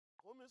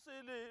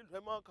Qhumisililwe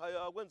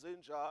emakhaya kwenze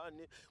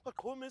njani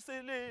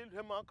waqhumisililwe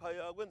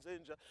emakhaya kwenze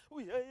njani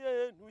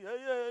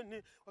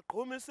uyeyeni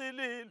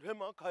waqhumisililwe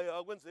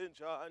emakhaya kwenze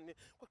njani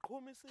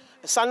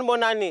waqhumisililwe.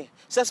 Sanibonani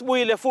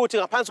sesibuyile futhi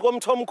ngaphansi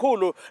komtho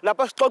omkhulu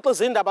lapha sixoxa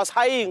izindaba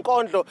sihaye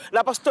inkondlo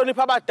lapha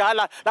sihlonipha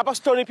abadala lapha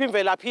sihlonipha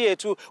imvelaphi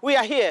yethu. We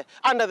are here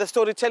under the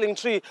storytelling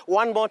tree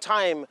one more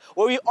time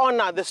where we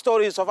honor the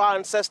stories of our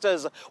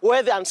ancestors,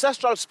 where the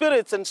ancestral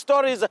spirits and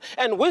stories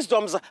and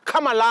wisdoms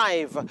come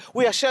alive.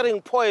 We are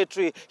sharing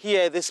poetry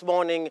here this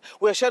morning.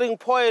 We are sharing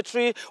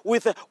poetry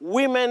with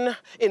women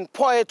in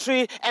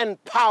poetry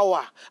and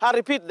power. I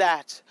repeat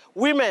that.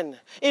 Women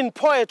in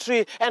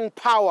poetry and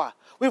power.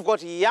 We've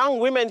got young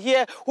women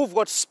here who've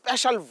got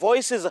special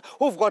voices,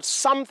 who've got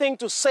something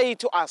to say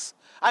to us.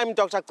 I'm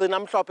Dr.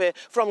 Mhlophe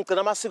from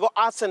Gcina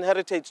Arts and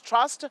Heritage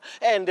Trust,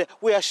 and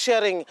we are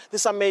sharing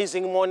this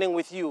amazing morning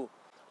with you.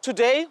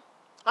 Today,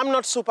 I'm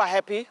not super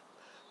happy.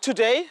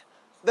 Today,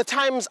 the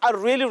times are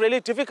really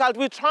difficult.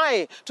 We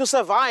try to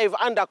survive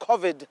under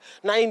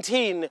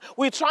COVID-19.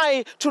 We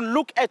try to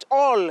look at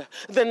all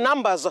the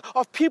numbers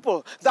of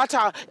people that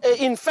are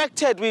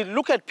infected. We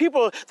look at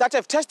people that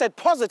have tested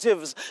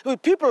positives,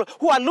 people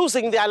who are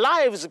losing their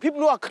lives, people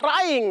who are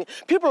crying,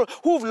 people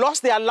who've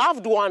lost their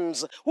loved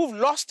ones, who've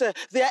lost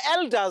their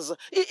elders.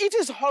 It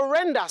is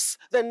horrendous.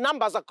 The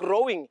numbers are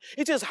growing.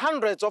 It is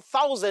hundreds of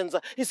thousands.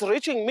 It's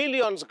reaching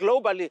millions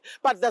globally.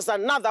 But there's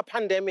another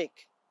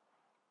pandemic.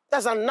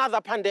 There's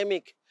another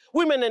pandemic.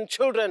 Women and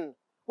children.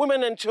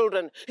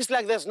 It's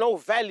like there's no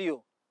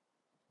value.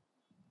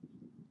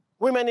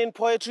 Women in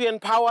poetry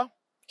and power,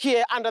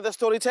 here under the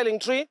storytelling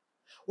tree.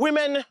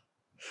 Women,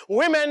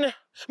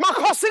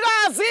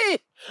 Makhosikazi,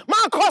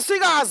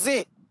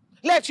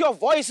 let your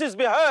voices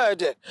be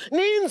heard.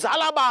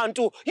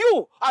 Inzalabantu,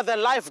 you are the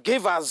life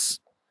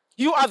givers.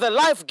 You are the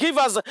life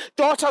givers,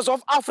 daughters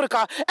of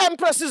Africa,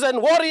 empresses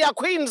and warrior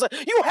queens.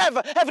 You have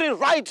every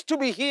right to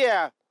be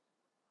here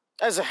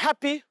as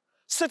happy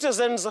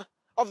citizens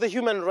of the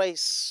human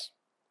race.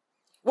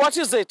 What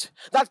is it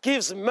that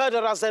gives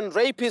murderers and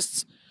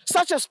rapists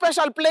such a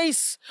special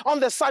place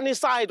on the sunny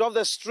side of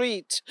the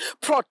street?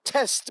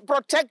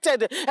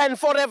 Protected and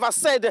forever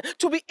said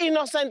to be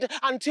innocent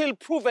until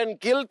proven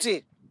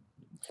guilty.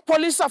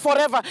 Police are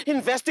forever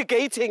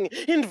investigating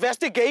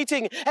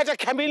at a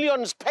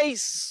chameleon's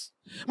pace.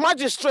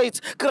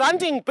 Magistrates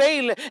granting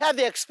bail at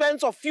the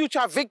expense of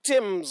future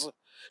victims.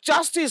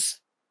 Justice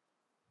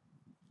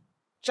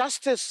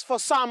for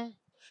some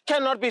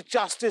cannot be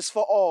justice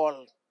for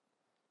all.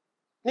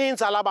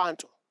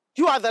 Inzalabantu,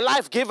 you are the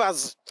life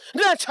givers,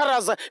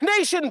 nurturers,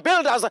 nation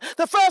builders,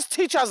 the first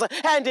teachers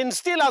and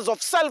instillers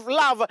of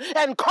self-love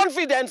and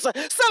confidence,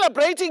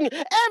 celebrating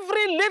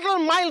every little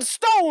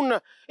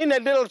milestone in a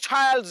little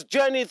child's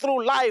journey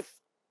through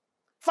life.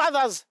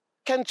 Fathers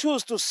can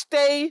choose to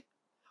stay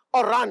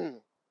or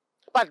run,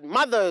 but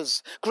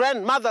mothers,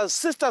 grandmothers,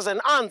 sisters and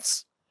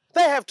aunts,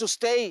 they have to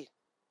stay,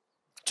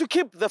 to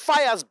keep the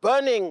fires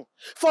burning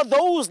for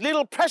those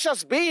little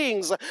precious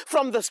beings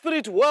from the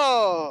spirit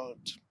world.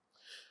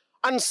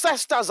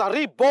 Ancestors are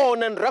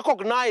reborn and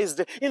recognized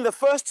in the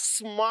first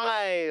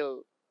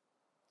smile.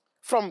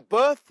 From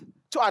birth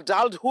to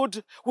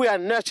adulthood, we are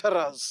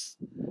nurturers.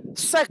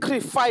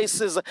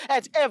 Sacrifices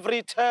at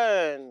every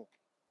turn.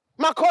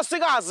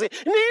 Makhosikazi,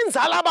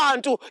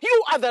 Inzalabantu,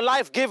 you are the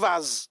life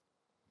givers.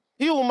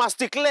 You must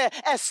declare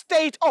a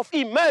state of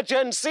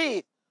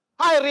emergency.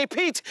 I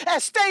repeat, a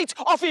state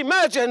of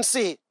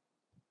emergency.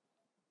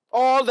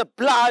 All the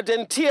blood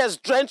and tears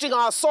drenching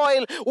our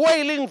soil,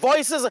 wailing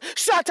voices,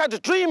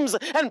 shattered dreams,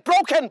 and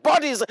broken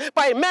bodies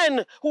by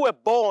men who were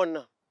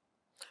born,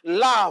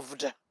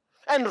 loved,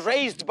 and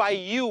raised by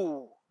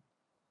you.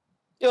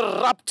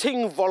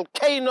 Erupting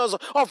volcanoes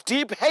of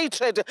deep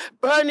hatred,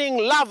 burning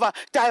lava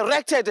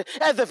directed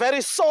at the very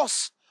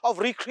source of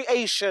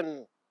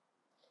recreation.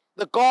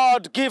 The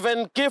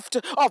God-given gift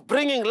of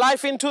bringing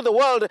life into the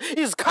world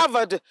is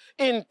covered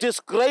in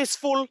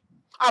disgraceful,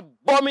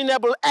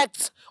 abominable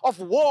acts of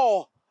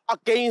war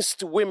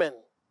against women.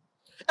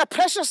 A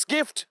precious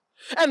gift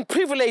and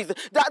privilege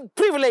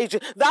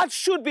that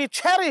should be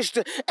cherished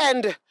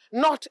and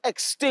not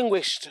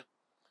extinguished.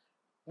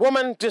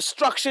 Woman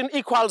destruction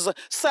equals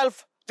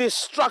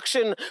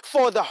self-destruction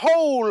for the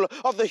whole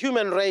of the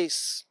human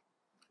race.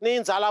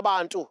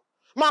 Inzalabantu,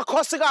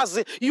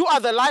 Makhosikazi, you are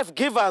the life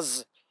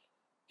givers.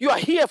 You are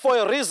here for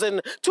a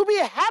reason, to be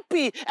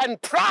happy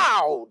and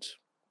proud.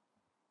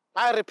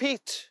 I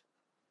repeat,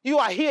 you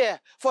are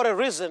here for a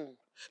reason,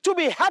 to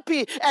be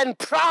happy and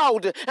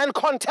proud and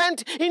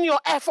content in your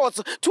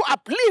efforts to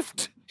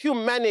uplift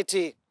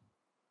humanity.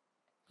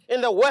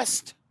 In the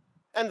worst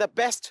and the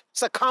best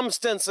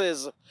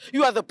circumstances,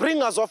 you are the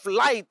bringers of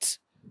light,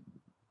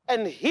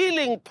 and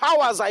healing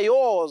powers are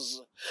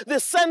yours. The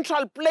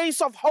central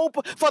place of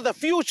hope for the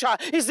future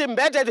is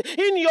embedded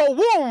in your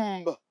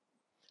womb.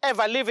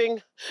 Ever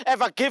living,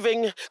 ever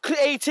giving,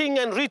 creating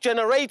and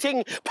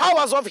regenerating,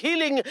 powers of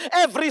healing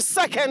every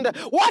second.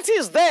 What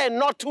is there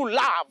not to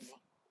love?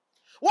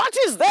 What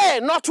is there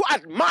not to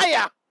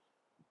admire?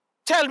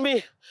 Tell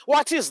me,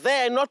 what is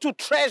there not to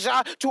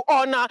treasure, to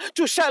honor,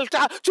 to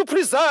shelter, to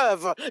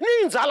preserve?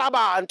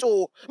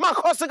 Inzalabantu,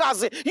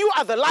 makhosikazi, you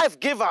are the life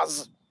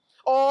givers.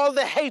 All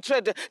the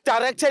hatred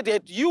directed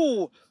at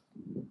you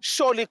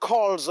surely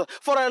calls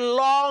for a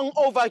long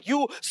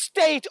overdue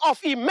state of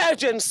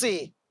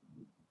emergency.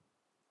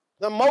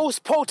 The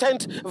most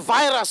potent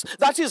virus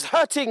that is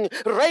hurting,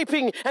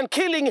 raping, and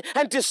killing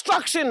and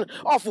destruction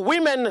of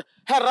women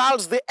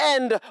heralds the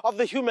end of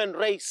the human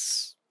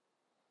race.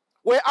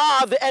 Where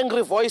are the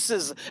angry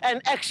voices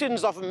and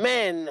actions of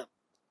men?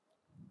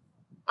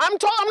 I'm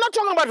not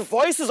talking about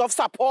voices of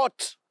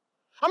support.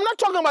 I'm not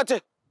talking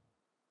about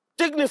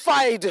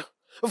dignified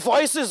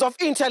voices of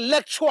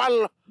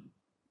intellectual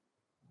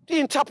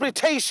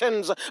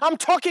interpretations. I'm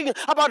talking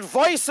about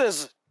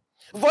voices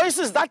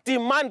that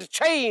demand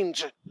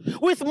change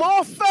with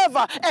more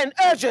fervor and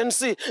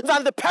urgency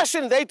than the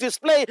passion they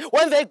display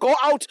when they go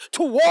out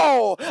to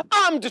war,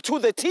 armed to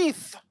the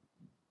teeth.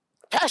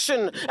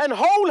 Passion and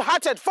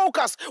wholehearted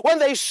focus when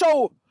they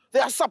show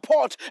their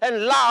support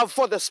and love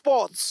for the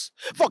sports,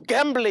 for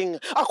gambling,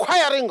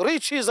 acquiring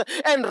riches,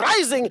 and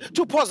rising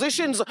to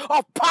positions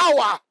of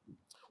power.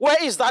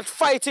 Where is that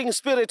fighting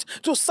spirit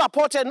to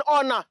support and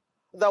honor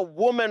the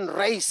woman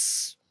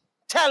race?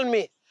 Tell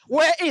me,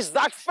 where is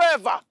that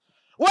fervor?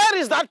 Where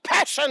is that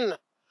passion?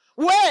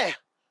 Where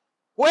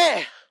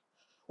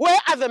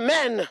are the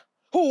men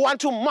who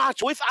want to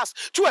march with us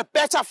to a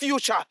better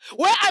future?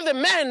 Where are the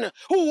men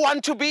who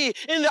want to be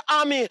in the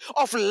army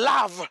of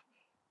love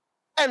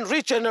and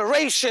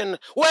regeneration?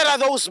 Where are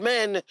those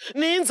men?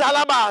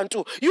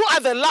 Inzalabantu, you are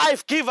the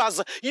life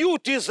givers. You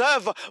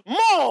deserve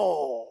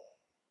more.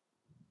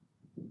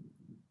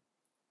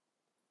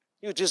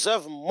 You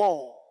deserve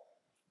more.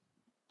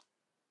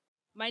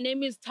 My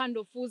name is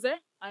Thando Fuze.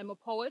 I'm a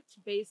poet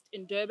based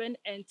in Durban,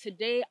 and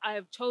today I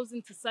have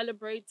chosen to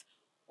celebrate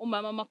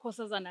Umama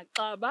Makhosazana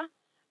Xaba.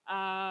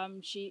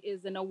 She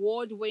is an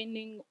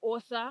award-winning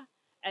author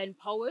and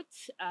poet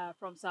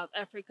from South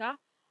Africa.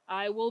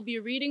 I will be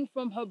reading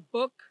from her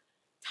book,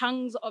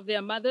 Tongues of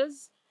Their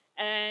Mothers,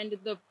 and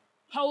the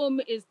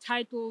poem is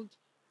titled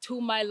To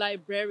My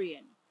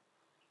Librarian.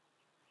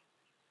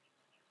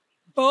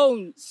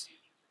 Bones,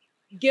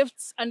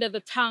 gifts under the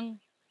tongue,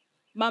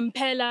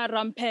 Mampela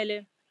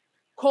Rampele,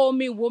 call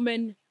me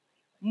woman,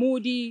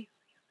 moody,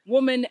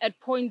 woman at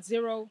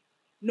 0.0,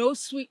 no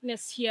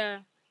sweetness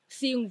here,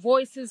 seeing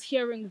voices,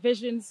 hearing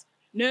visions,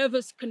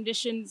 nervous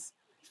conditions,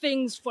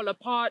 things fall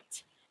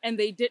apart, and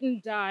they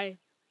didn't die.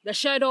 The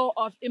shadow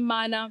of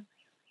Imana,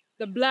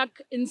 the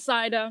black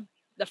insider,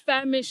 the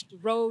famished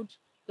road,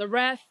 the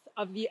wrath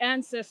of the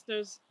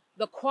ancestors,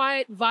 the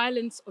quiet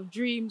violence of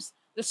dreams,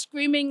 the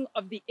screaming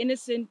of the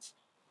innocent.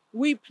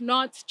 Weep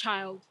not,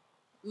 child,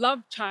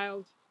 love,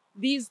 child.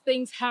 These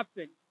things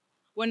happen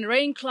when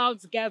rain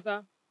clouds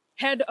gather,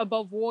 head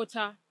above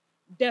water,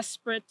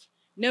 desperate,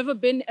 never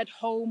been at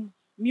home,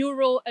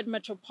 mural at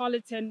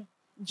Metropolitan,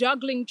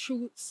 juggling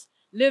truths,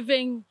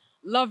 living,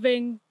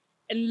 loving,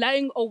 and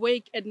lying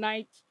awake at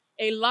night,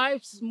 a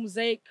life's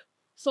mosaic,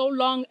 so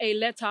long a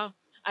letter,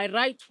 I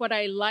write what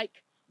I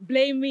like,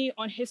 blame me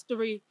on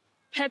history,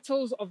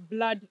 petals of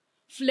blood,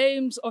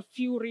 flames of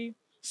fury,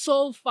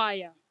 soul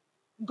fire,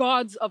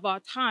 gods of our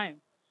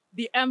time,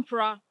 the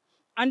emperor,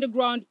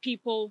 underground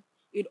people,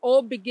 it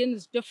all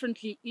begins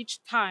differently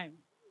each time.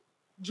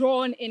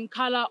 Drawn in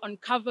color on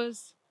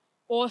covers,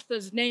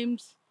 authors'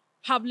 names,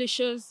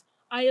 publishers,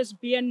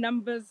 ISBN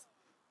numbers.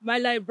 My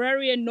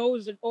librarian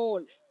knows it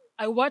all.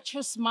 I watch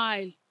her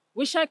smile,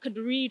 wish I could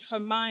read her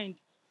mind.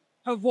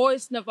 Her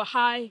voice never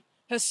high,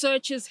 her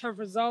searches, her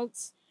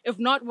results. If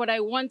not what I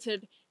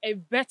wanted, a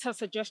better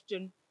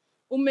suggestion.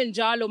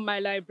 Umenjalo, my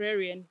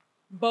librarian.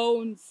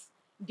 Bones,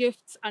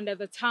 gifts under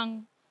the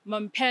tongue.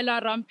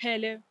 Mampela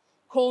Rampele,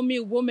 call me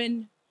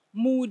woman,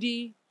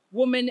 moody,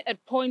 woman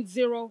at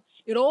 0.0.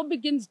 It all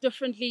begins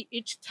differently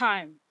each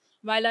time.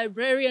 My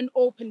librarian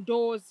opened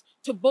doors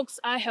to books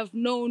I have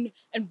known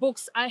and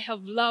books I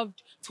have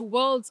loved, to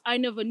worlds I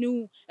never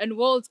knew and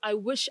worlds I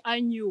wish I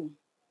knew.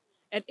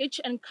 At each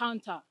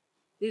encounter,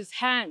 these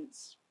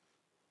hands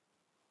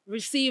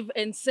receive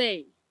and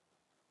say,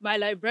 my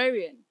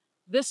librarian,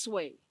 this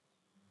way,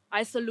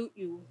 I salute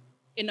you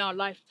in our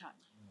lifetime.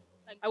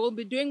 I will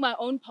be doing my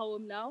own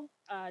poem now,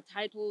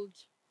 titled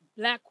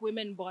Black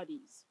Women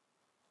Bodies.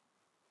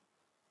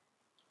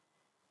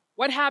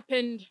 What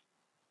happened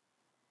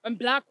when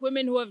Black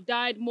women who have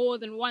died more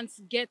than once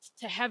get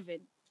to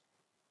heaven?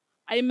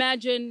 I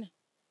imagine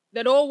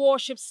that all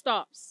worship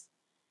stops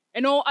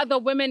and all other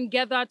women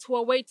gather to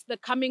await the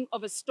coming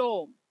of a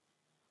storm.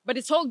 But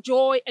it's all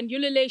joy and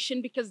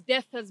ululation because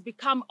death has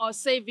become our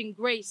saving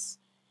grace.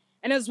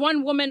 And as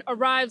one woman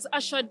arrives,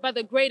 ushered by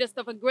the greatest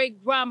of her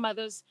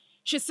great-grandmothers,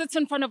 she sits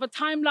in front of a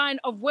timeline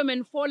of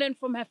women fallen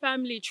from her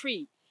family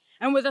tree.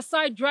 And with a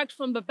sigh dragged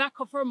from the back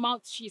of her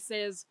mouth, she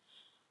says,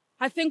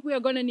 I think we are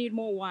going to need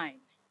more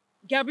wine.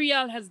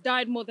 Gabrielle has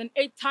died more than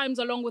 8 times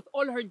along with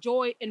all her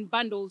joy in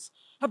bundles.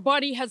 Her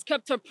body has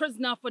kept her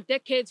prisoner for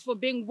decades for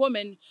being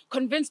woman.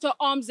 Convinced her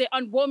arms they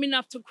aren't warm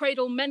enough to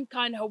cradle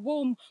mankind, her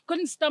womb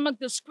couldn't stomach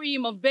the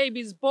scream of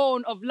babies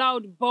born of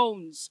loud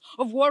bones,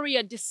 of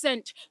warrior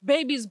descent,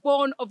 babies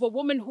born of a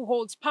woman who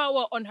holds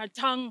power on her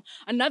tongue.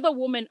 Another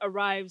woman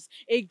arrives,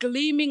 a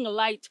gleaming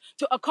light,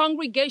 to a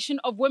congregation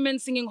of women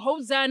singing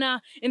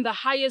Hosanna in the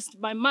highest,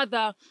 my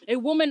mother, a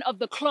woman of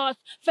the cloth,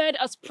 fed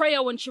us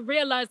prayer when she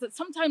realized that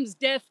sometimes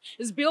death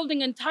is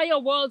building entire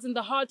worlds in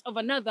the heart of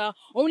another,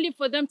 only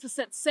for them to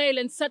set sail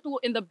and settle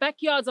in the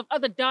backyards of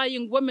other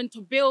dying women to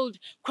build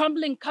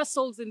crumbling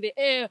castles in the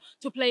air,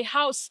 to play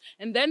house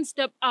and then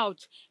step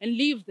out and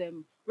leave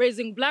them,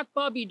 raising black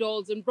Barbie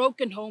dolls in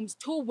broken homes,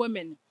 two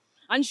women.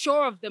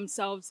 Unsure of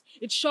themselves,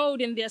 it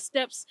showed in their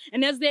steps,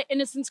 and as their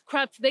innocence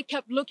crept, they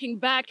kept looking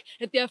back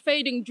at their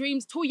fading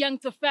dreams, too young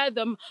to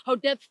fathom how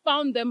death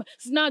found them,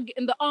 snug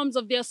in the arms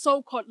of their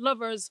so-called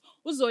lovers.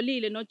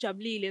 Uzolile no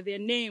Jabulile, their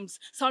names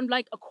sound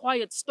like a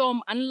quiet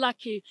storm,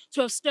 unlucky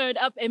to have stirred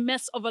up a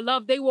mess of a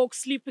love. They woke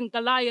sleeping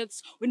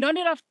Goliaths with not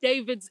enough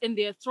Davids in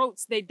their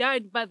throats. They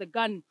died by the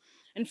gun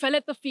and fell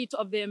at the feet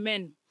of their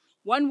men.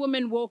 One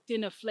woman walked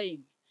in a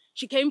flame.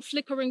 She came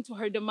flickering to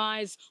her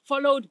demise,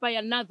 followed by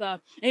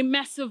another, a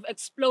massive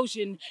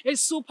explosion, a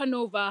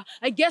supernova.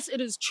 I guess it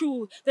is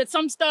true that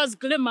some stars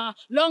glimmer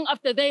long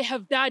after they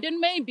have died, and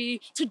maybe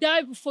to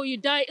die before you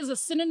die is a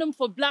synonym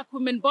for black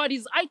women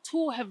bodies. I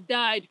too have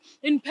died,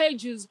 in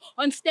pages,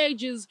 on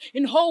stages,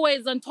 in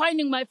hallways,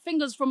 untwining my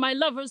fingers from my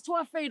lovers, too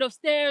afraid of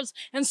stares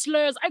and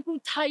slurs. I grew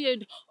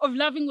tired of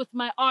loving with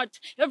my art,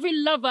 every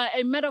lover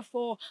a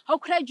metaphor. How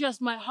could I dress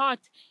my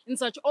heart in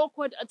such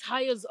awkward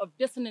attires of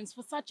dissonance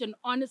for such an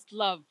honest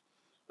love?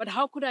 But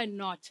how could I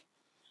not?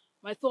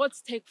 My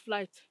thoughts take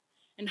flight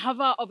and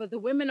hover over the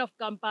women of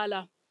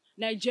Kampala,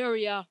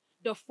 Nigeria,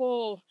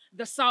 Darfur,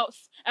 the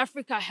South.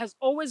 Africa has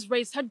always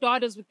raised her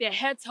daughters with their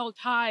heads held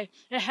high,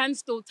 her hands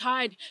still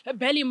tied, her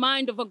belly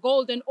mined over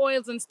gold and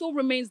oils, and still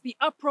remains the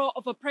uproar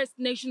of oppressed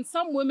nations.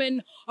 Some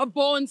women are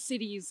born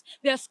cities.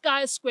 They're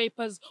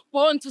skyscrapers,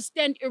 born to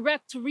stand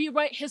erect, to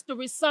rewrite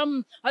history.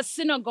 Some are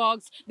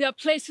synagogues. They are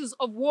places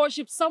of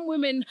worship. Some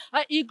women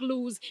are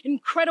igloos,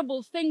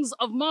 incredible things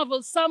of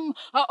marvel. Some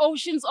are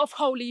oceans of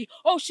holy,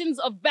 oceans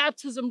of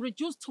baptism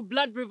reduced to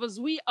blood rivers.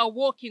 We are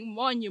walking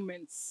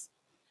monuments.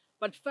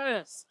 But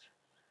first,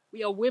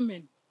 we are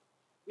women,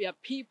 we are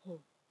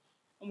people,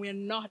 and we are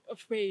not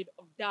afraid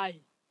of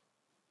dying.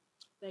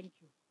 Thank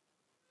you.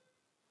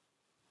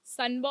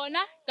 Sanibona,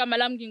 gama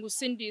lami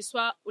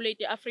ngingusindiswa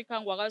uLady Africa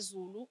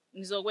ngwakaZulu.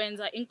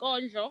 Ngizokwenza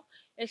inkondlo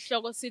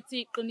esihloko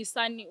sithi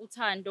qinisani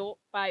uthando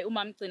by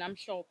uMamgcina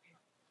Mhlophe.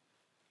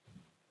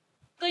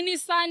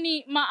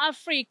 Qinisani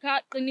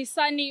ma-Afrika,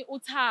 qinisani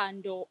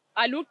uthando,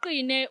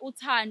 aluqine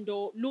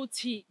uthando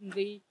luthi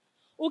ngci.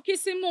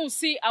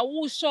 Ukhisimusi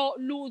awusho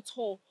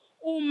lutho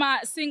uma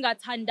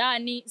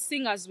singathandani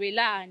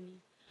singazwelani.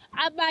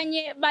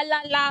 Abanye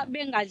balala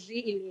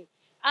bengadlile,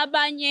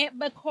 abanye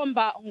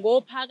bekhomba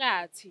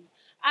ngophakathi,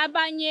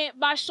 abanye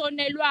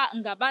bashonelwa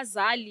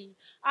ngabazali,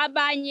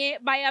 abanye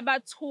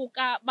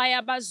bayabathuka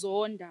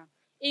bayabazonda.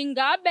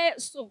 Ingabe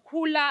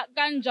sokhula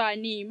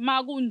kanjani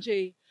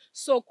makunje?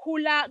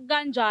 Sokhula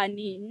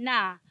kanjani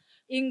na?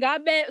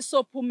 Ingabe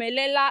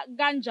sophumelela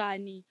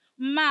kanjani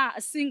ma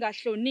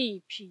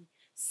singahloniphi?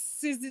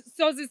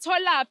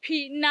 Sizithola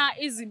phi na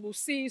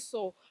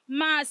izibusiso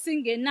ma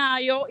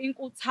singenayo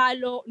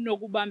inkuthalo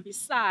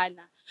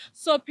nokubambisana?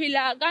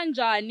 Sophila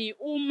kanjani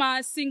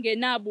uma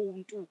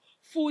singenabuntu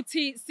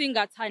futhi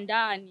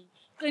singathandani?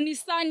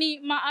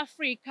 Qinisani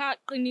ma-Afrika,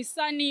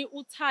 qinisani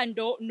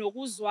uthando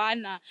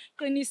nokuzwana,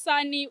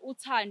 qinisani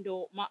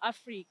uthando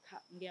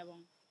ma-Afrika.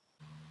 Ngiyabonga.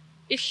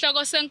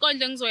 Isihloko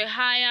senkondlo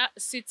engizoyihaya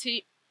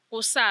sithi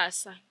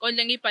kusasa.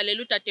 Inkondlo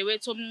engiyibhalela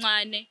udadewethu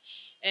omncane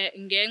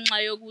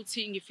ngenxa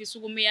yokuthi ngifisa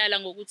ukumyala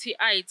ngokuthi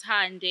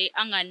ayithande,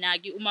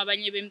 anganaki uma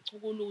abanye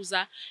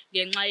bemchukuluza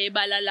ngenxa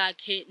yebala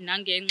lakhe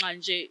nangenxa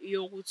nje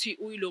yokuthi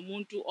uyilo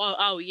muntu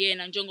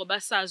awuyena, njengoba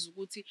sazi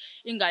ukuthi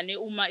ingane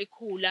uma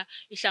ikhula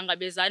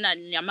ihlangabezana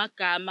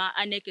namagama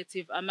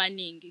a-negative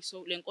amaningi.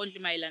 So le nkondlo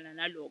imayelana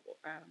naloko.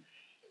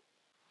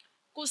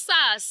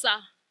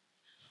 Kusasa.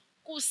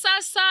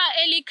 Kusasa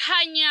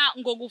elikhanya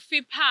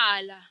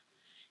ngokufiphala.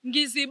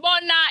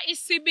 Ngizibona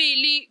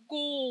isibili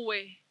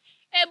kuwe.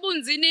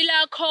 Ebunzini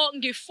lakho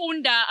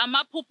ngifunda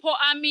amaphupho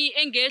ami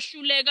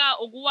engehluleka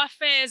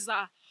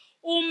ukuwafeza.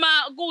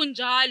 Uma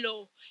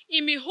kunjalo,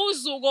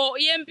 imihuzuko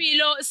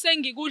yempilo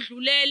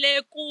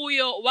sengikudlulele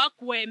kuyo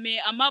wagweme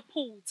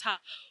amaphutha.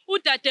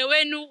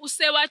 Udadewenu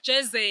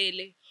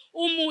usewajezele.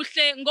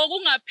 Umuhle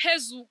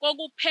ngokungaphezu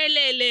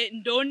kokuphelele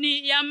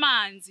ndoni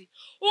yamanzi.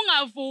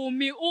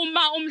 Ungavumi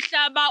uma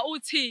umhlaba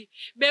uthi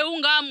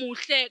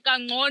bewungamuhle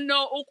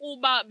kangcono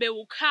ukuba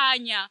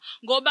bewukhanya,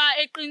 ngoba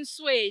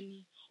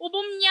eqinisweni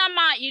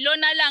Ubumnyama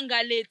ilona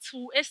langa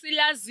lethu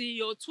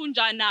esilaziyo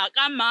thunjana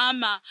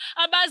kamama.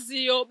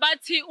 Abaziyo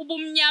bathi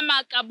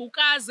ubumnyama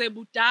kabukaze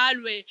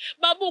budalwe.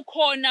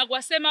 Babukhona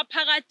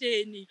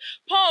kwasemaphakadeni.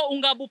 Pho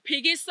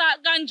ungabuphikisa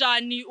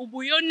kanjani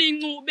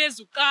ubuyonincu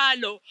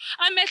bezuqalo?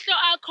 Amehlo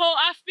akho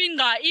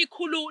afinga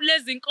ikhulu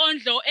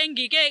lezinkondlo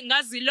engike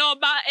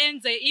ngaziloba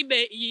enze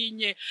ibe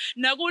yinye.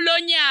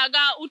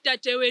 Nakulonyaka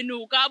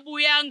udadewenu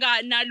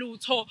kabuyanga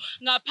nalutho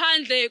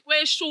ngaphandle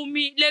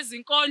kweshumi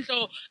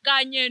lezinkondlo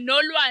kanye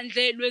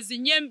nolwandle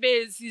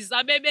lwezinyembezi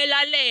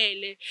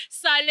zabebelalele.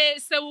 Sale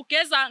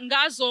sewugeza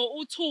ngazo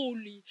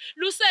uthuli.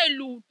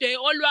 Luselude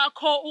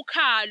olwakho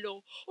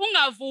ukhalo.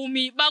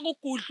 Ungavumi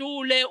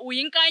bakugudlule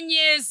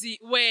uyinkanyezi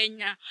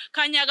wenya.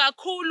 Khanya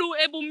kakhulu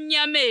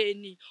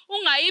ebumnyameni.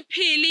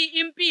 Ungayiphili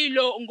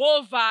impilo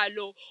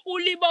ngovalo.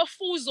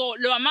 Ulibofuzo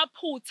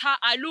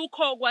lwamaphutha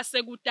alukho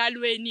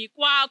kwasekudalweni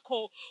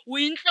kwakho.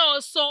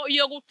 Uyinhloso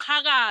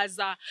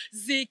yokuqhakaza.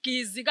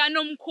 Zigi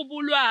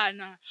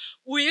zikaNomkhubulwana.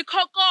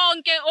 Uyikho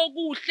konke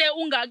okuhle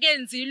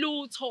ungakenzi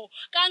lutho.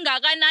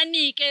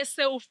 Kangakanani-ke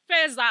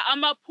sewufeza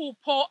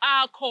amaphupho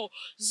akho.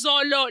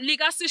 Zolo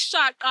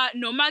likasishaqa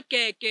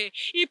nomagege.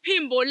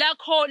 Iphimbo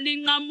lakho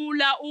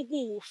linqamula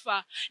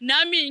ukufa.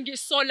 Nami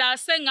ngisola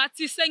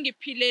sengathi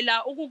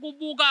sengiphilela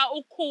ukukubuka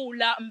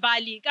ukhula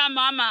mbali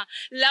kamama.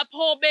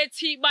 Lapho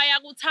bethi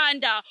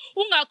bayakuthanda.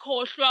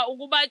 Ungakhohlwa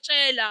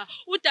ukubatshela.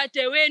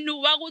 Udadewenu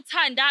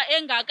wakuthanda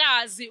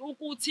engakazi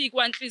ukuthi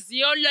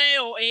kwanhliziyo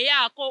leyo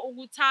eyakho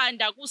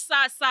ukuthanda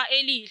kusasa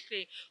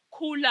elihle.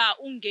 Khula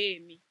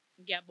ungemi.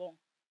 Ngiyabonga.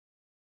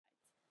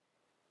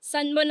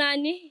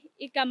 Sanibonani,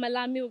 igama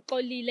lami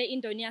uxolile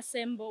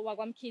Ndoniyasembo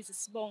wakwaMkhize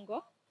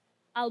Sibongo.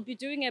 I'll be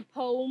doing a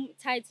poem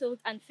titled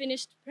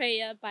Unfinished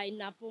Prayer by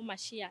Napo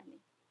Mashiane.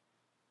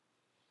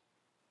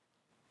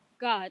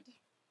 God,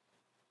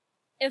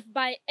 if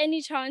by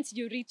any chance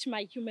you reach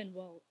my human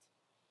world,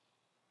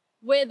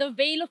 where the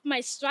veil of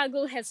my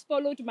struggle has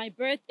followed my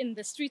birth in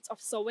the streets of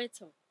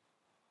Soweto,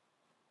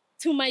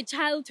 to my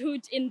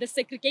childhood in the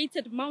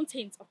segregated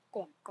mountains of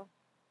Kongo,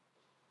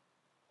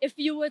 if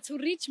you were to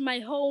reach my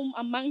home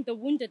among the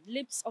wounded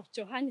lips of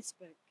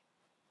Johannesburg,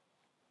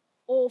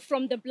 or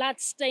from the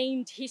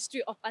blood-stained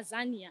history of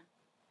Azania,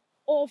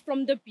 or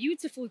from the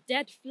beautiful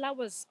dead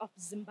flowers of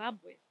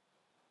Zimbabwe,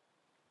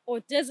 or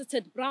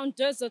deserted brown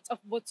deserts of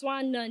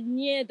Botswana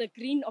near the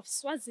green of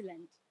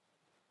Swaziland,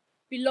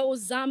 below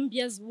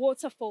Zambia's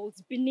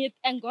waterfalls, beneath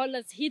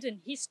Angola's hidden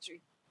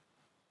history,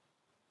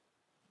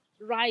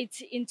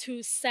 right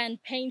into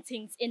sand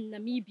paintings in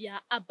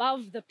Namibia,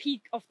 above the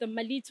peak of the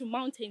Malitu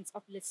Mountains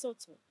of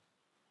Lesotho,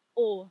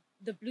 or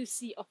the blue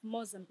sea of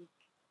Mozambique.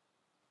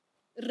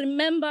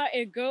 Remember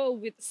a girl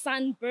with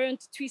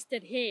sunburnt,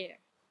 twisted hair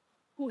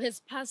who has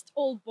passed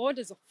all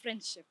borders of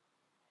friendship.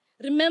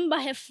 Remember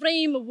her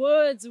frame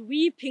words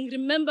weeping.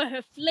 Remember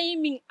her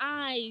flaming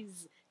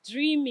eyes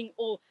dreaming,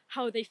 or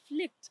how they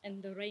flicked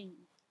in the rain.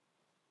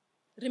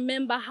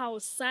 Remember how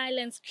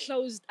silence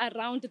closed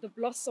around the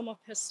blossom of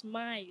her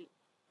smile.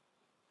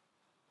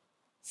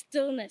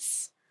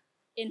 Stillness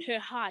in her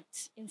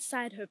heart,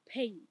 inside her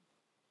pain.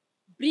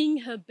 Bring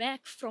her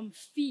back from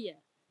fear.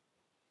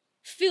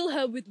 Fill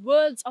her with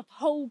words of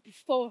hope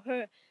for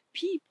her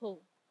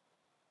people.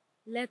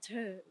 Let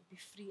her be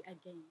free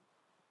again.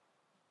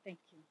 Thank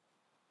you.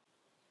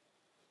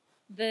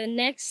 The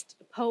next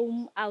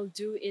poem I'll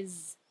do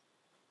is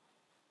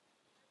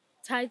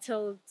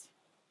titled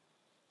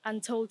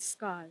Untold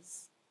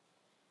Scars.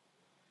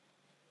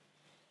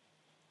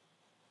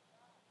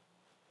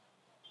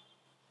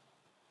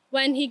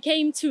 When he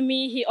came to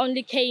me, he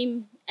only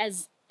came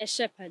as a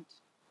shepherd.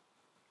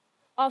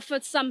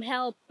 Offered some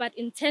help, but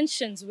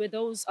intentions were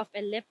those of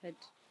a leopard.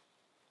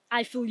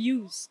 I feel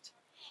used.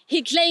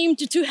 He claimed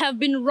to have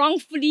been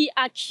wrongfully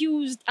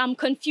accused. I'm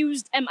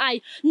confused. Am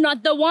I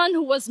not the one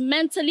who was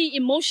mentally,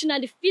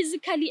 emotionally,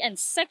 physically, and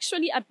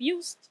sexually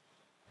abused?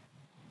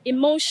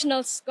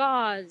 Emotional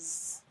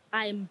scars.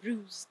 I am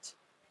bruised.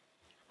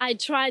 I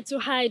try to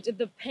hide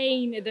the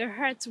pain, the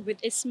hurt with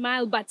a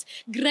smile, but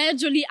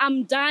gradually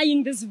I'm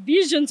dying. These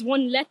visions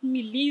won't let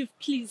me leave.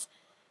 Please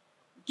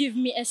give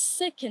me a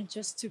second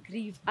just to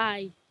grieve.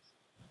 I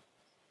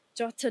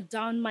jotted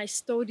down my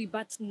story,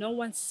 but no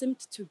one seemed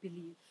to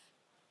believe.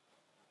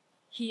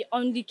 He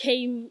only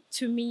came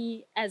to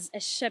me as a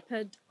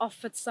shepherd,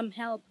 offered some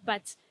help,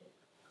 but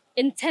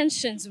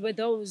intentions were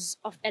those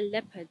of a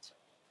leopard.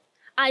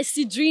 I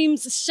see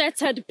dreams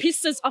shattered,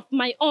 pieces of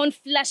my own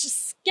flesh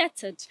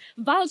scattered.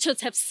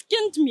 Vultures have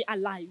skinned me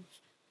alive.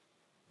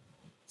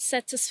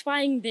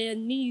 Satisfying their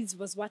needs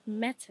was what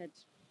mattered.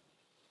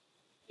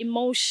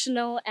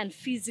 Emotional and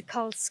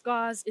physical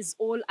scars is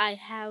all I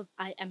have.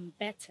 I am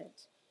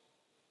battered.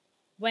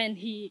 When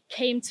he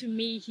came to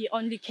me, he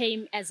only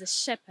came as a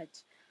shepherd.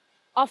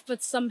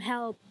 Offered some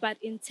help, but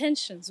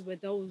intentions were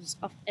those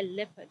of a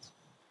leopard.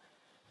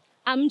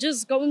 I'm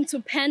just going to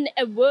pen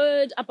a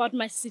word about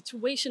my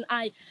situation.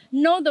 I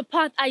know the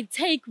path I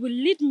take will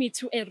lead me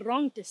to a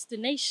wrong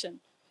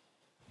destination.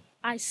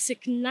 I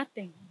seek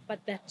nothing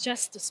but that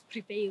justice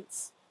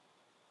prevails.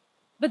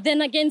 But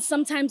then again,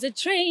 sometimes a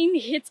train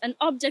hits an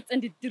object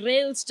and it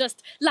derails,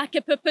 just like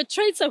a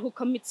perpetrator who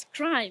commits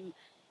crime.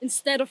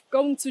 Instead of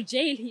going to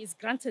jail, he is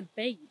granted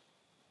bail.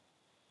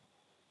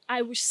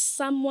 I wish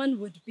someone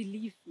would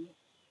believe me.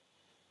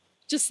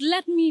 Just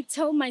let me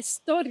tell my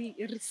story,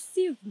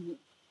 receive me.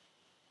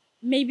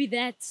 Maybe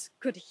that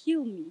could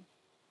heal me,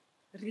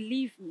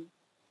 relieve me.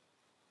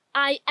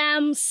 I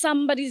am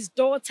somebody's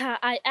daughter.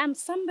 I am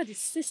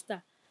somebody's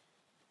sister.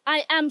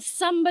 I am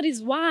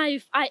somebody's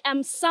wife. I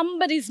am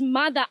somebody's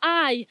mother.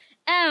 I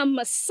am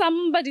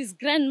somebody's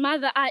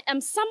grandmother. I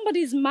am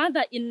somebody's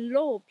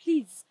mother-in-law.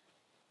 Please,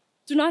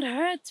 do not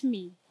hurt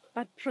me,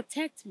 but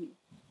protect me.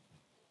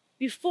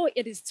 Before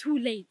it is too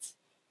late,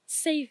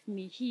 save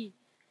me. He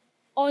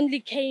only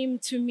came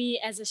to me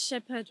as a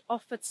shepherd,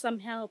 offered some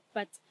help,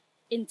 but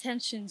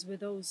intentions were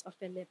those of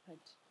a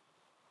leopard.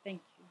 Thank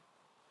you.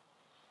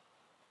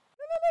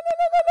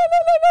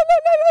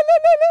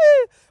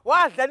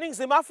 Wadla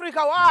Ningizimu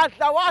Afrika,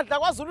 wadla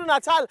kwaZulu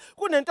Natal.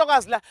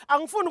 Kunentokazi la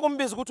angifuni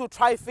ukumbiza ukuthi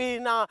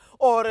uTrifina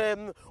or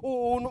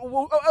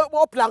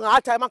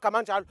oBlangatha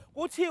emagama kanjalo.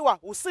 Kuthiwa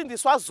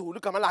uSindiswa Zulu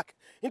igama lakhe.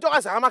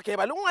 Intokazi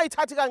yaMageba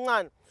ungayithathi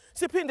kancane.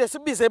 Siphinde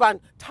sibize bani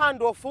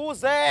Thando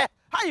Fuze.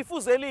 Hayi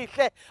Fuze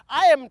lihle.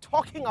 I am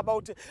talking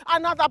about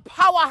another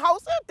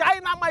powerhouse,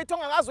 dynamite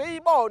ongakaze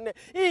uyibone.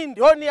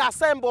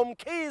 Ndoniyasembo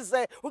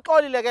Mkhize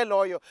uxolile ke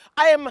loyo.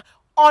 I am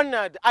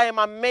honored, I am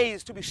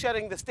amazed to be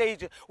sharing the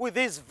stage with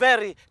these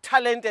very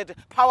talented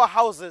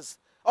powerhouses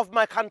of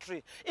my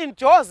country. In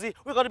Jozi,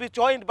 we're going to be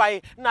joined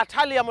by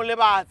Natalia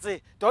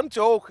Molebatsi. Don't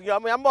joke,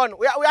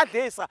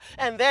 uyadlisa.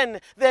 And then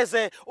there's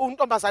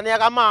untombazane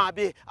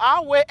Mabye.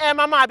 We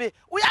Emmah Mabye,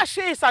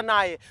 uyashisa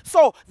naye.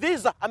 So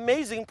these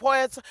amazing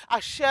poets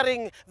are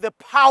sharing the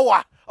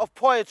power of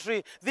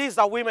poetry. These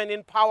are women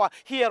in power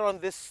here on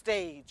this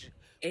stage.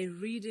 A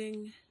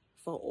reading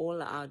for all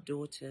our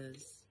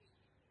daughters.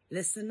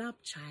 Listen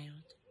up,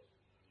 child.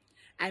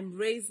 I'm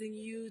raising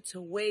you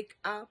to wake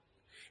up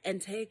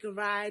and take a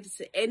ride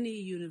to any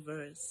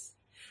universe.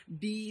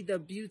 Be the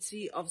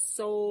beauty of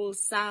soul,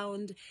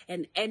 sound,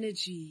 and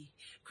energy.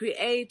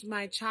 Create,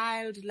 my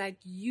child, like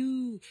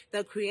you,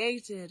 the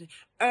created.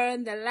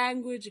 Earn the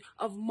language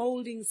of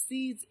molding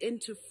seeds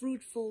into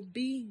fruitful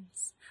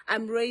beings.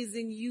 I'm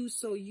raising you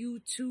so you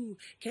too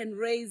can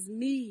raise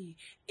me,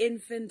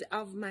 infant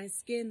of my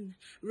skin.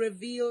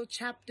 Reveal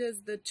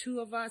chapters the two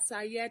of us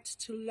are yet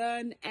to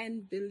learn,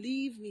 and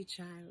believe me,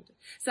 child,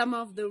 some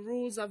of the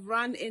rules I've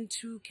run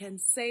into can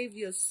save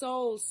your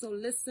soul, so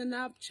listen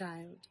up,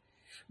 child.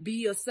 Be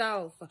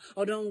yourself,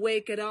 or don't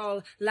wake at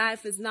all.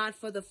 Life is not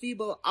for the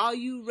feeble. Are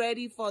you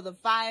ready for the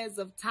fires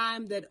of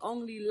time that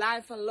only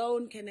life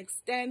alone can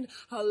extend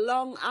her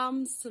long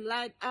arms to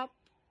light up?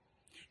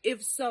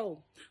 If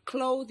so,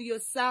 clothe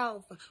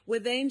yourself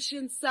with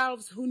ancient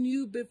selves who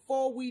knew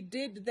before we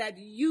did that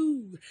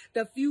you,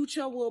 the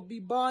future, will be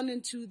born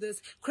into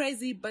this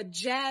crazy but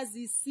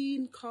jazzy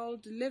scene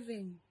called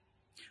living.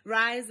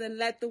 Rise and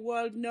let the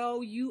world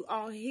know you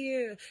are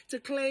here to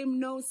claim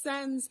no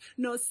sense,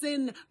 no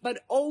sin,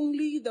 but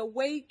only the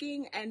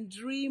waking and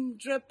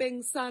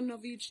dream-dripping sun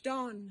of each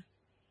dawn.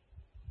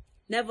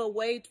 Never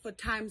wait for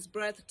time's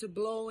breath to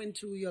blow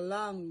into your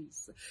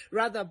lungs.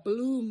 Rather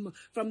bloom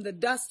from the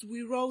dust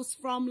we rose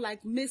from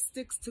like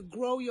mystics to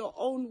grow your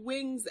own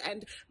wings,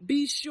 and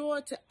be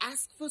sure to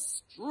ask for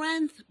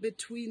strength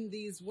between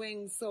these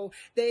wings so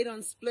they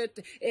don't split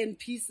in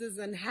pieces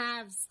and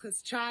halves.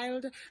 'Cause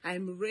child,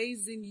 I'm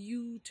raising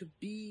you to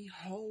be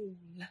whole.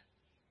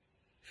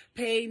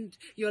 Paint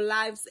your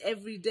lives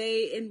every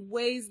day in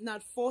ways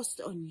not forced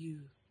on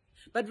you,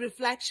 but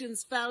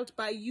reflections felt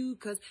by you,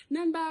 'cause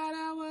none but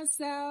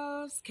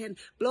ourselves can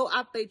blow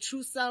up a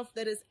true self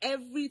that is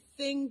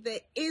everything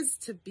there is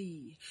to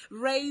be.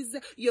 Raise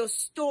your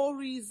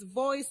story's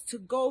voice to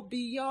go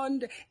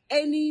beyond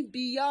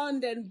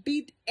and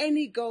beat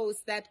any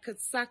ghost that could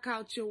suck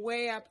out your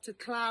way up to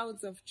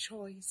clouds of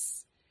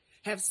choice.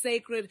 Have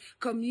sacred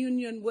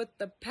communion with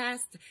the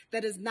past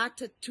that is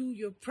not to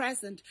your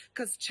present,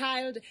 'cause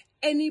child,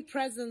 any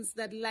presence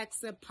that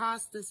lacks a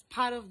past is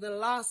part of the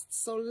lost.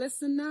 So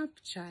listen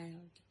up,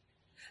 child.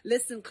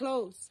 Listen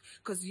close,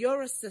 'cause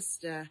you're a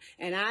sister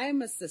and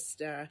I'm a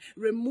sister.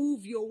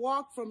 Remove your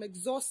walk from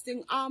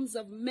exhausting arms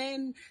of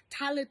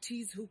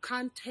mentalities who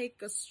can't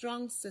take a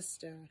strong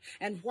sister,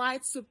 and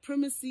white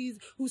supremacies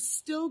who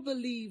still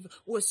believe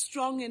we're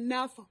strong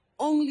enough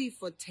only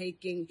for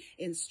taking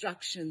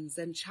instructions.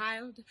 And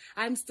child,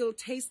 I'm still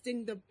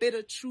tasting the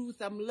bitter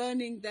truth. I'm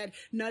learning that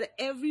not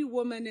every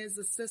woman is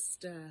a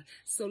sister.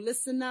 So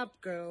listen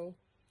up, girl.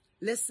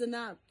 Listen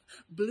up.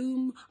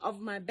 Bloom of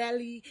my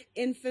belly,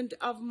 infant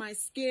of my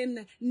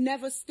skin.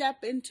 Never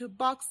step into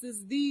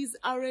boxes. These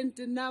aren't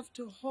enough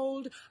to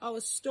hold our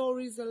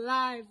stories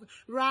alive.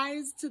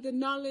 Rise to the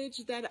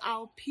knowledge that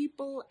our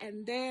people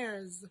and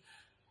theirs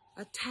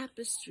are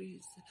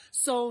tapestries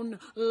sewn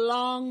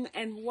long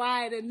and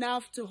wide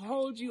enough to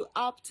hold you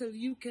up till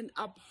you can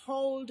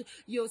uphold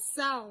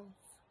yourself.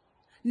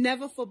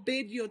 Never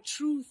forbid your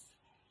truth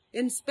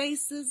in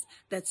spaces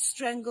that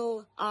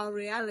strangle our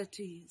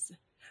realities.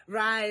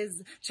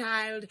 Rise,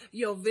 child,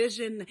 your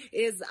vision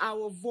is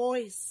our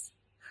voice.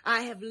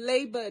 I have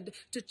labored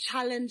to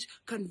challenge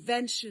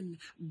convention,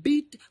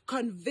 beat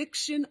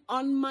conviction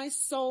on my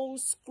soul,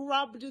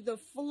 scrubbed the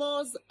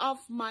floors of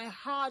my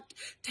heart,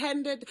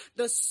 tended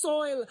the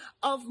soil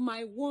of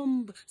my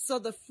womb, so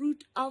the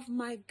fruit of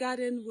my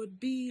garden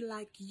would be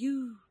like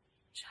you,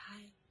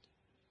 child.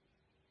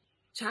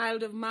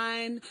 Child of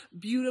mine,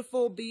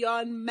 beautiful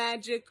beyond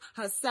magic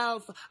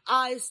herself,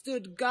 I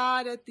stood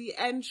guard at the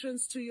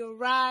entrance to your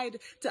ride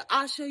to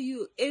usher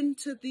you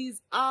into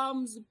these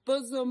arms,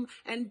 bosom,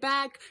 and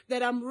back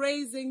that I'm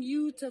raising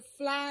you to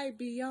fly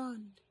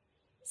beyond.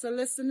 So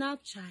listen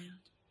up,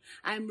 child.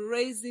 I'm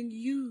raising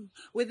you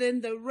within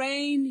the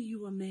rain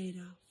you were made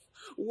of.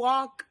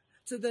 Walk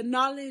to the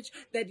knowledge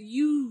that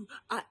you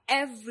are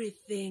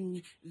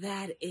everything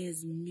that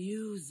is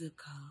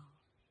musical.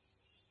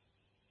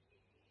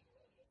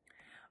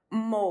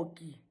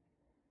 Moki,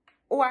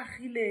 o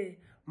agile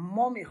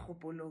mo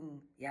megopolong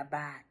ya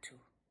batho.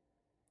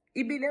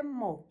 Ibile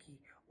Moki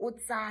o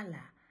tsala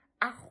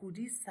a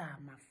godisa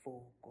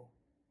mafoko.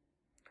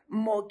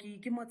 Moki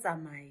ke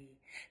motsamai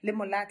le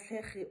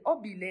molatlhegi o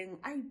bileng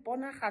a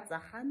iponagatsa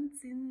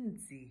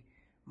gantsi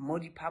mo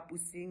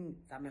diphaposing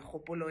tsa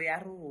megopolo ya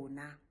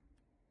rona.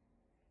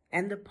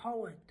 And the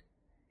poet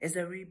is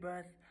a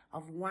rebirth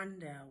of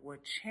wonder where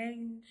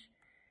change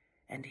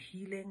and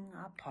healing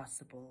are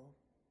possible.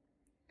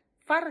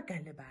 Farka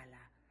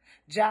lebala,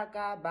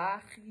 jaaka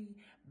baagi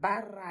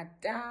ba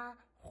rata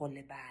go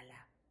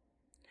lebala.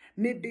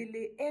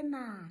 Mebele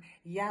ena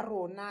ya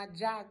rona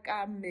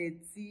jaaka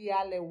metsi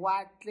a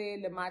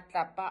lewatle le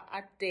matlapa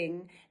a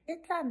teng e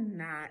tla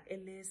nna e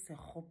le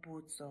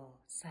segopotso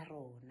sa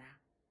rona.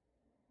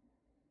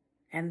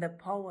 And the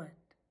poet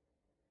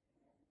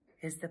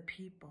is the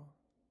people,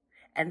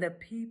 and the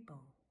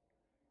people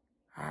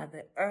are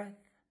the earth,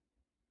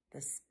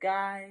 the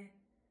sky,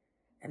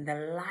 and the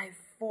life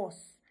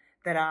force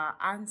that our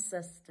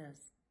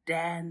ancestors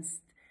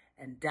danced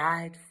and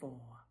died for.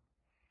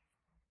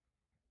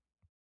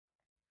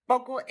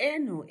 Poko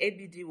eno e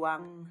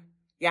bidiwang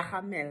ya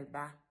ga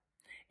Mhlophe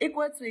e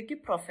kwetswe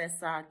ke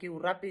Professor ke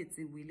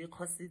Urapetsi Willie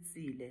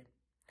Khositsile.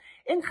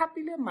 E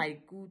nkgapile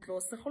maikutlo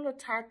segolo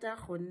thata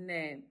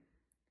gonne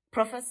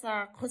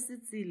Professor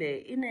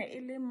Khositsile e ne e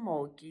le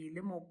mooki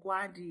le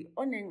mokwadi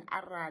o neng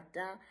a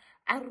rata,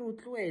 a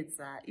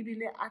rotloetsa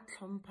ebile a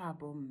tlhompha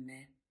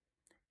bomme.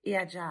 E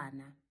a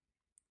jaana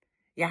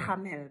ya ga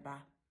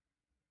Mhlophe.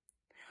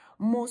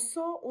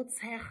 Moso o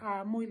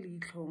tshega mo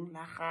leitlhong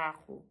la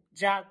gago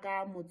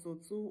jaaka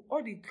motsotso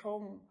o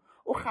ditlhong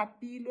o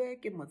gapilwe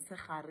ke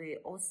motshegare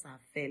o sa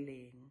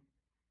feleng.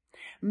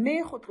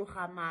 Mme go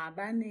tloga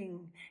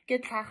maabaneng ke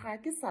tlhaga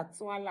ke sa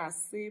tswala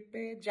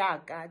sepe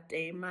jaaka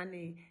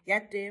teemane ya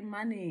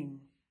teemaneng.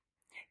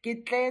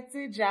 Ke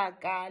tletse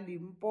jaaka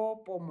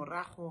Limpopo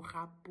morago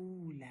ga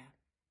pula.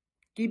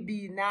 Ke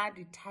bina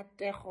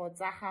dithatego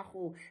tsa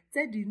gago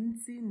tse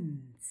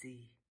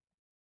dintsintsi.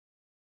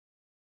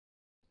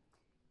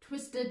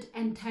 Twisted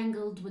and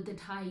tangled with the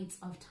tides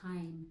of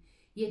time,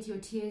 yet your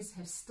tears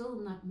have still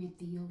not met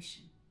the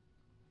ocean.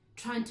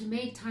 Trying to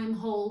make time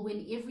whole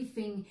when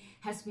everything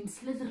has been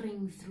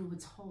slithering through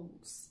its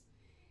holes.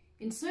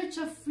 In search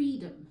of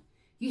freedom,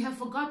 you have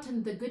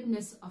forgotten the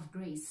goodness of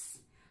grace.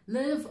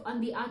 Live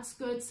on the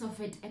outskirts of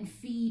it and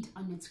feed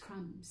on its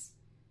crumbs.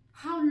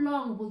 How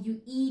long will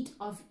you eat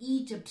of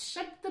Egypt?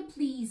 Shut the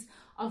pleas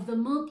of the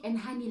milk and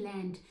honey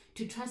land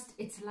to trust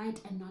its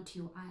light and not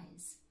your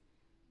eyes.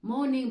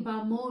 Morning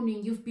by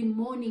morning, you've been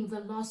mourning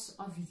the loss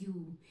of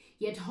you,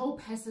 yet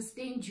hope has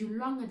sustained you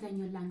longer than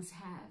your lungs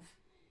have.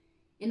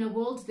 In a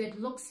world that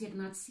looks yet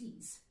not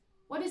sees,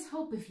 what is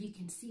hope if you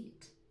can see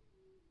it?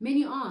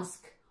 Many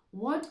ask,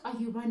 what are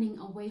you running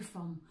away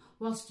from,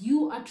 whilst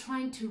you are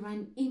trying to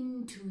run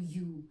into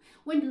you?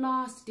 When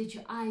last did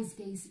your eyes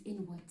gaze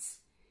inwards?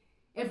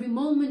 Every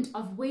moment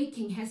of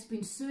waking has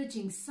been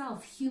surging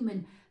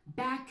self-human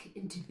back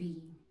into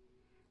being.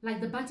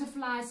 Like the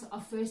butterflies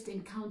of first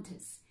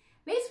encounters,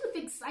 laced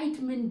with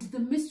excitement, the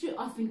mystery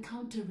of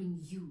encountering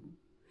you.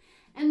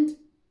 And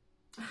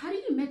how do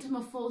you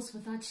metamorphose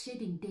without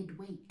shedding dead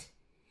weight?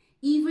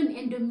 Even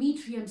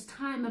endometrium's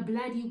time, a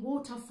bloody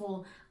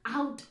waterfall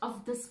out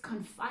of this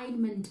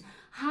confinement.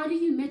 How do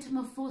you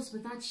metamorphose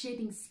without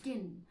shedding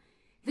skin?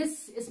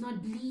 This is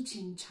not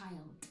bleaching,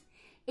 child.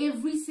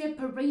 Every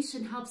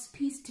separation helps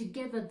piece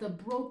together the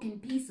broken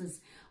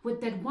pieces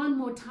with that one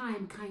more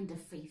time kind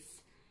of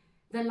faith.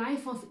 The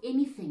life of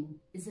anything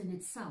is in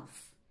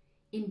itself.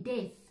 In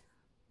death,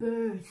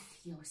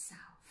 birth yourself.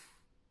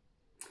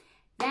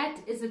 That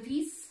is a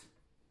piece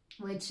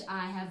which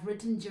I have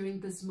written during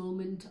this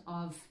moment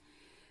of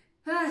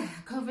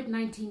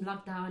COVID-19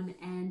 lockdown,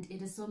 and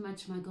it is so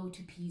much my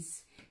go-to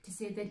piece to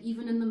say that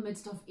even in the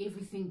midst of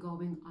everything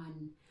going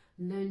on,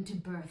 learn to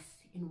birth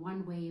in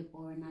one way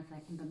or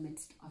another in the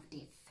midst of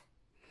death.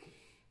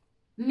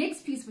 The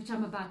next piece which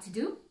I'm about to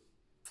do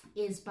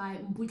is by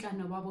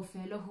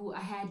Ndoniyasembo, who I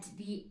had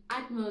the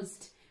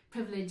utmost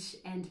privilege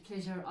and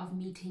pleasure of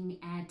meeting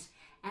at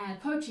a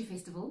poetry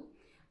festival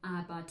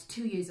about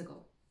 2 years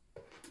ago.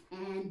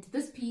 And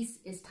this piece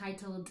is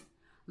titled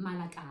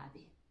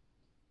Malakabe.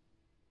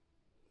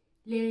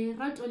 Le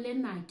rato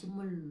lena ke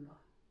mollo.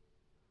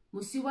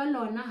 Mosi wa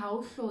lona ha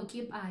o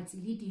hloke patsi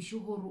le disho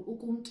hore o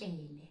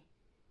konkele.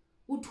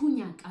 O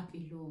thunya ka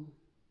pelong.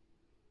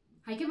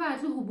 Ha ke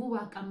batle ho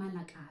bua ka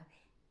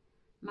Malakabe.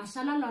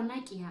 Mashala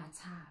lona ke a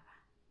tshaba.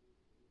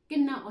 Ke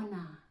nna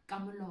ona ka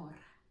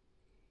molora.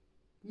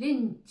 Le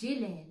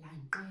njele la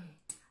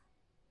nqeta.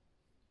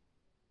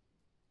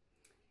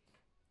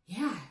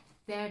 Yeah,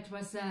 that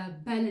was a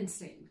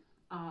balancing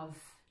of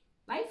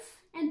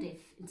life and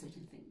death in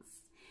certain things.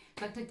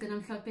 Dr.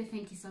 Mhlophe,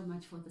 thank you so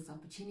much for this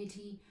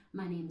opportunity.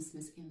 My name is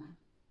Ms. Emmah.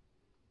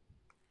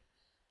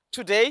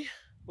 Today,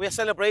 we are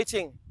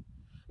celebrating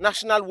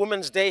National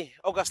Women's Day,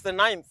 August the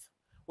 9th.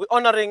 We're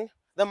honoring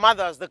the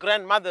mothers, the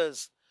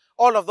grandmothers,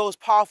 all of those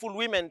powerful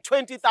women,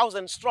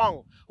 20,000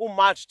 strong, who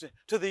marched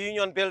to the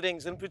Union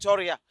buildings in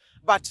Pretoria.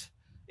 But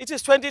it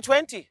is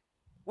 2020.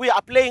 We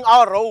are playing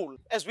our role.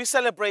 As we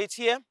celebrate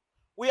here,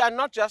 we are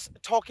not just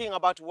talking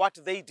about what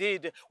they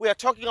did. We are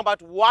talking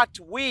about what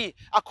we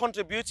are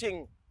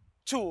contributing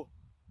to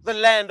the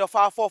land of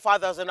our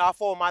forefathers and our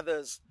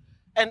foremothers.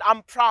 And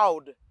I'm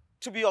proud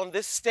to be on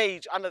this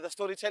stage under the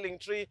storytelling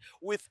tree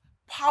with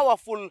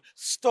powerful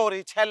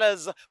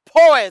storytellers,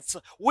 poets,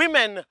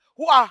 women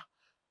who are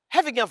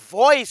having a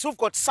voice, who've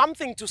got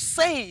something to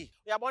say.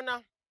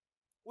 Yabona,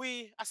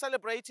 we are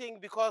celebrating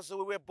because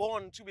we were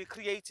born to be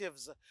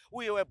creatives.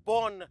 We were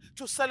born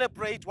to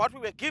celebrate what we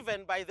were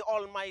given by the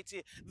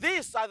Almighty.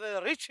 These are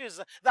the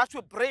riches that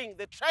we bring,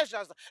 the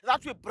treasures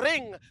that we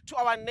bring to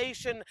our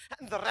nation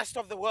and the rest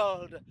of the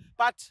world.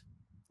 But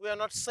we are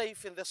not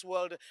safe in this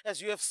world,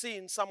 as you have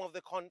seen some of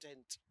the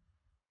content.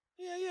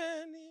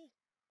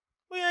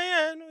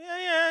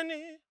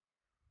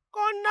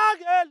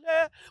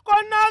 Konakele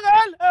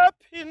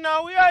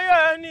phina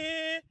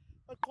uyayeni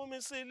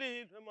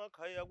waqhumisililwe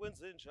emakhaya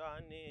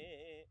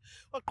kwenzenjani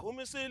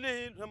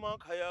waqhumisililwe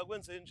emakhaya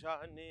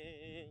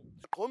kwenzenjani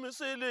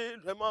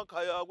waqhumisililwe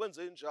emakhaya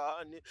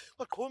kwenzenjani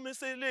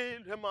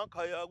waqhumisililwe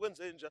emakhaya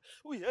kwenzenjani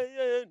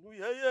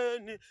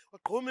uyayeni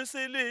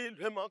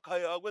waqhumisililwe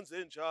emakhaya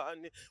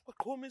kwenzenjani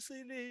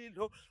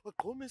waqhumisililo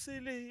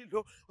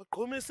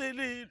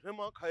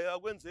emakhaya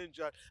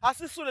kwenzenjani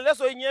asisule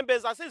lezo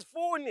inyembezi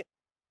asizifuni.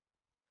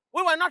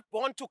 We were not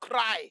born to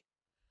cry.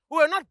 We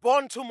were not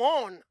born to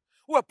mourn.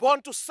 We were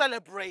born to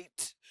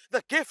celebrate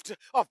the gift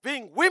of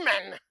being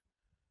women.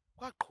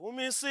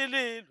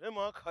 Waqhumisililwe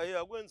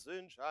emakhaya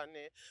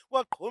kwenzenjani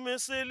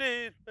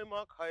waqhumisililwe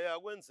emakhaya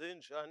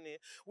kwenzenjani.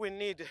 We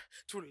need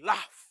to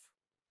laugh,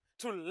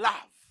 to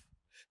love,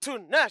 to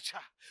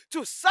nurture,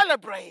 to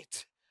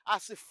celebrate.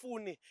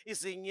 Asifuni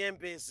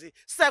izinyembezi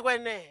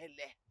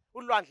sekwenele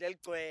ulwandle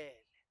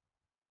ligcwele.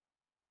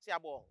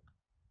 Siyabonga.